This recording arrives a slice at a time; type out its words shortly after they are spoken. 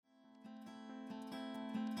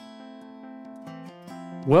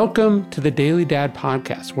Welcome to the Daily Dad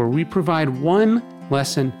Podcast, where we provide one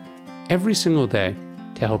lesson every single day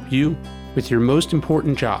to help you with your most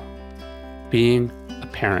important job, being a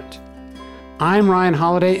parent. I'm Ryan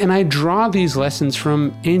Holiday, and I draw these lessons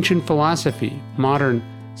from ancient philosophy, modern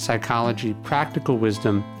psychology, practical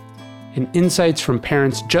wisdom, and insights from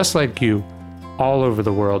parents just like you all over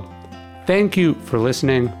the world. Thank you for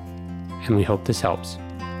listening, and we hope this helps.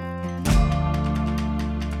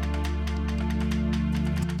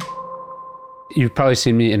 You've probably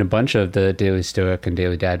seen me in a bunch of the Daily Stoic and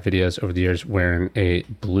Daily Dad videos over the years wearing a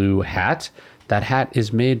blue hat. That hat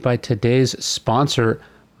is made by today's sponsor,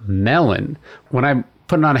 Melon. When I'm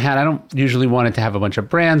putting on a hat, I don't usually want it to have a bunch of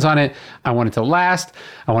brands on it. I want it to last.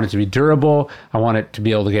 I want it to be durable. I want it to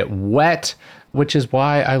be able to get wet, which is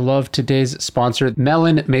why I love today's sponsor.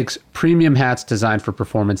 Melon makes premium hats designed for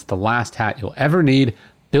performance, the last hat you'll ever need,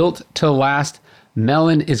 built to last.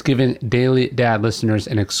 Melon is giving Daily Dad listeners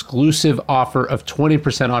an exclusive offer of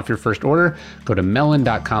 20% off your first order. Go to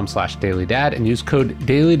melon.com/dailydad and use code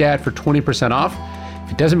DAILYDAD for 20% off.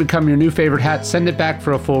 If it doesn't become your new favorite hat, send it back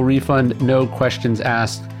for a full refund, no questions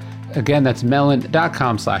asked. Again, that's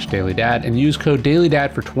melon.com/dailydad and use code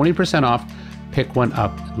DAILYDAD for 20% off. Pick one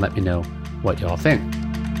up and let me know what y'all think.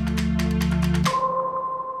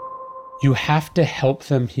 You have to help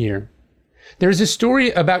them here. There's a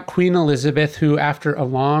story about Queen Elizabeth who, after a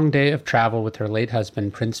long day of travel with her late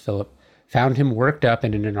husband, Prince Philip, found him worked up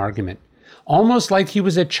and in an argument. Almost like he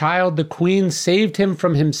was a child, the Queen saved him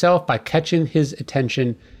from himself by catching his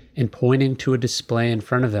attention and pointing to a display in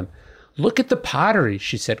front of them. "Look at the pottery,"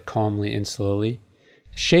 she said calmly and slowly.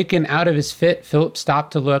 Shaken out of his fit, Philip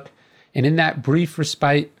stopped to look, and in that brief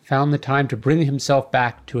respite found the time to bring himself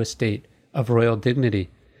back to a state of royal dignity.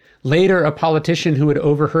 Later, a politician who had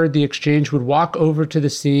overheard the exchange would walk over to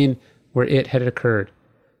the scene where it had occurred.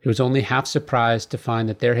 He was only half surprised to find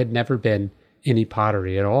that there had never been any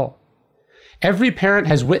pottery at all. Every parent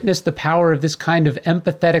has witnessed the power of this kind of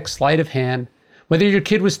empathetic sleight of hand. Whether your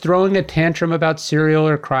kid was throwing a tantrum about cereal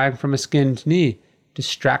or crying from a skinned knee,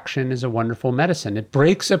 distraction is a wonderful medicine. It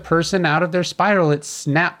breaks a person out of their spiral. It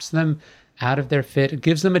snaps them out of their fit. It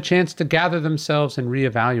gives them a chance to gather themselves and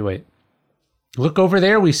reevaluate. "Look over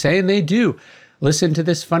there," we say, and they do. Listen to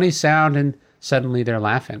this funny sound, and suddenly they're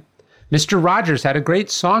laughing. Mr. Rogers had a great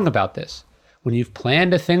song about this. When you've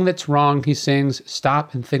planned a thing that's wrong, he sings,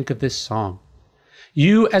 "Stop and think of this song."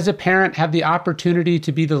 You, as a parent, have the opportunity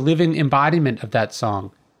to be the living embodiment of that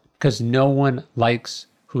song, because no one likes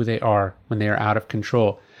who they are when they are out of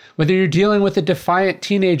control. Whether you're dealing with a defiant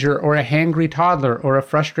teenager or a hangry toddler or a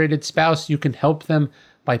frustrated spouse, you can help them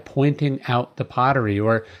by pointing out the pottery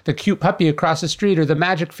or the cute puppy across the street or the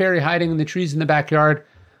magic fairy hiding in the trees in the backyard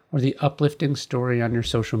or the uplifting story on your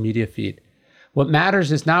social media feed. What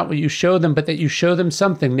matters is not what you show them, but that you show them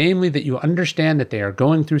something, namely that you understand that they are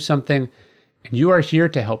going through something and you are here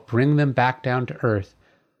to help bring them back down to earth,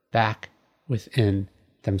 back within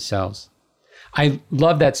themselves. I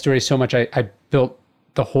love that story so much. I built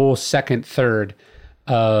the whole second third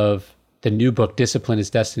of the new book, Discipline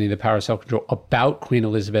is Destiny, The Power of Self-Control, about Queen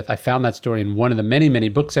Elizabeth. I found that story in one of the many, many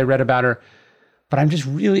books I read about her. But I'm just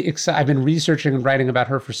really excited. I've been researching and writing about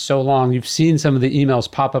her for so long. You've seen some of the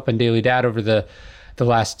emails pop up in Daily Dad over the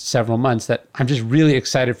last several months that I'm just really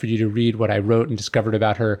excited for you to read what I wrote and discovered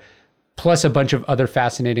about her, plus a bunch of other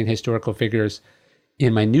fascinating historical figures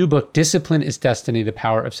in my new book, Discipline is Destiny, The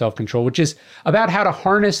Power of Self-Control, which is about how to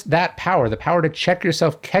harness that power, the power to check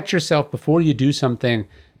yourself, catch yourself before you do something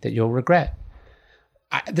that you'll regret.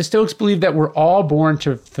 The Stoics believe that we're all born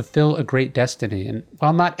to fulfill a great destiny. And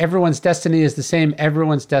while not everyone's destiny is the same,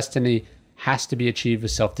 everyone's destiny has to be achieved with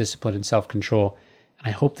self-discipline and self-control. And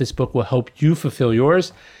I hope this book will help you fulfill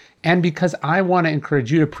yours. And because I want to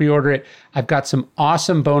encourage you to pre-order it, I've got some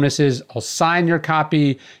awesome bonuses. I'll sign your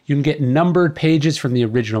copy. You can get numbered pages from the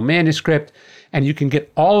original manuscript. And you can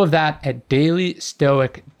get all of that at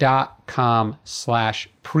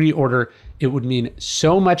dailystoic.com/pre-order. It would mean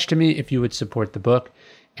so much to me if you would support the book.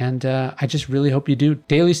 And I just really hope you do.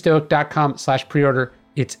 dailystoic.com/pre-order.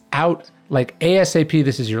 It's out like ASAP.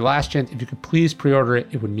 This is your last chance. If you could please pre-order it,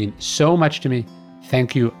 it would mean so much to me.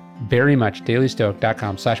 Thank you very much.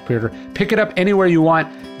 dailystoic.com/pre-order. Pick it up anywhere you want.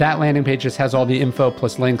 That landing page just has all the info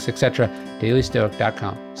plus links, etc.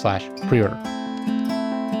 dailystoic.com/pre-order.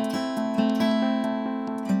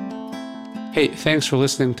 Hey, thanks for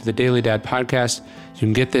listening to the Daily Dad Podcast. You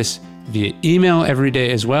can get this via email every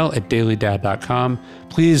day as well at dailydad.com.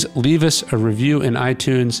 Please leave us a review in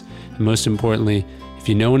iTunes. And most importantly, if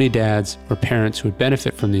you know any dads or parents who would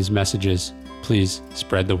benefit from these messages, please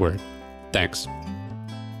spread the word. Thanks.